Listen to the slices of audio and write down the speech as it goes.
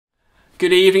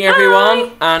Good evening,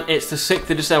 everyone. And it's the 6th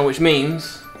of December, which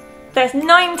means... There's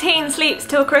 19 sleeps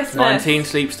till Christmas. 19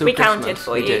 sleeps till Christmas. We counted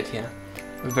for you. We did, yeah.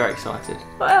 We're very excited.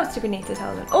 What else do we need to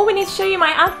tell them? Oh, we need to show you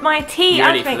my tea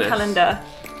advent calendar.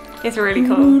 It's really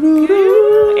cool.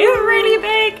 It's really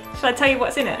big. Should I tell you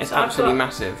what's in it? It's absolutely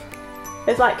massive.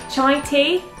 There's like chai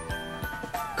tea,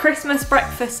 Christmas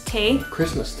breakfast tea.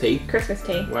 Christmas tea? Christmas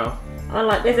tea. Wow. And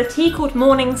like, there's a tea called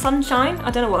Morning Sunshine.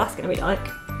 I don't know what that's going to be like.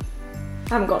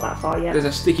 I haven't got that far yet. There's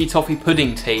a sticky toffee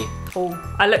pudding tea. Oh,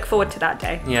 I look forward to that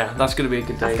day. Yeah, that's going to be a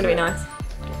good day. That's going to be nice.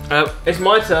 It's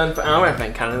my turn for our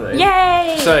advent calendar.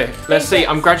 Yay! So, let's see.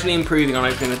 I'm gradually improving on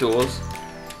opening the doors.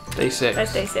 Day 6.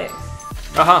 There's day 6.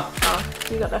 Aha! Oh,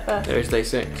 you got there first. There is day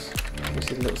 6. This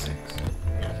is little 6.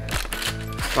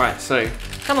 Right, so...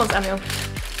 Come on, Samuel.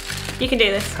 You can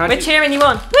do this. We're cheering you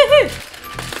on. Woohoo!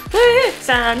 Woohoo!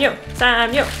 Samuel,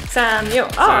 Samuel, Samuel.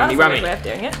 Oh, that's a good way of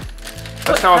doing it.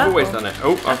 That's how I've always done it.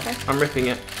 Oh, okay. I'm ripping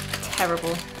it.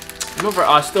 Terrible.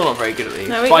 I'm still not very good at these.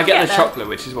 No, but I get the chocolate,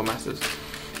 which is what matters.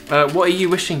 What are you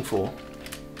wishing for?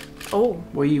 Oh.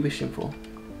 What are you wishing for?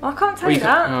 Well, I can't tell you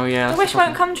that. Oh, yeah. The wish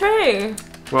won't come true.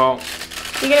 Well,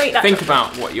 you're going to eat that think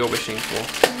about what you're wishing for.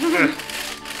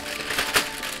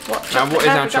 What is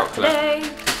our chocolate? Today?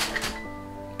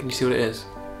 Can you see what it is?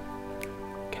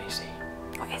 Can you see?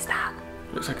 What is that?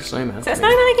 Looks like a snowman. Is it a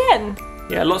snowman again?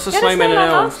 Yeah, lots of snowmen and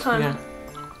elves. Yeah.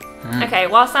 Okay,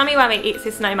 while Sammy Whammy eats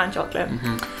his snowman chocolate,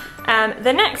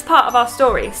 the next part of our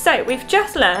story. So we've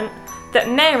just learnt that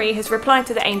Mary has replied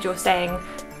to the angel saying,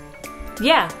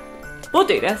 "Yeah, we'll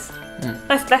do this.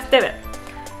 Let's do it."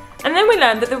 And then we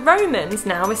learned that the Romans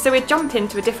now, so we jump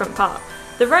into a different part.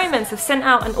 The Romans have sent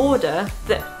out an order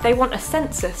that they want a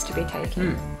census to be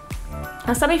taken.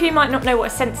 Now, some of you might not know what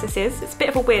a census is. It's a bit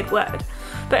of a weird word.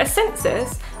 But a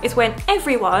census is when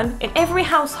everyone in every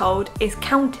household is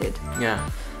counted. Yeah.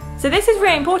 So this is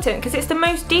really important because it's the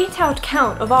most detailed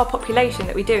count of our population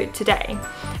that we do today,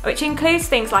 which includes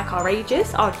things like our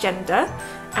ages, our gender,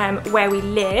 where we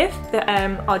live,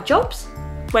 our jobs,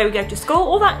 where we go to school,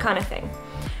 all that kind of thing.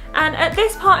 And at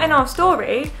this part in our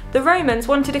story, the Romans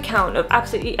wanted a count of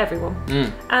absolutely everyone.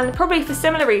 And probably for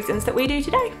similar reasons that we do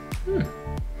today.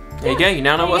 There you go, you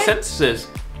now know what a census is.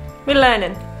 We're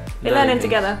learning. We're learning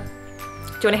together. Do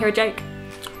you want to hear a joke?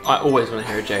 I always want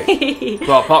to hear a joke.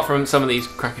 Well, apart from some of these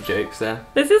cracker jokes there.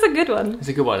 This is a good one. It's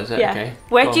a good one, is it? Yeah. Okay.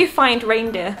 Where do you find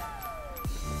reindeer?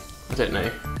 I don't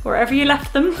know. Wherever you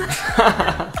left them.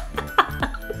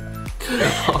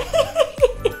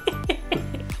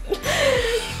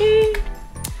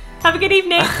 Have a good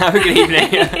evening. Have a good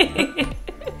evening.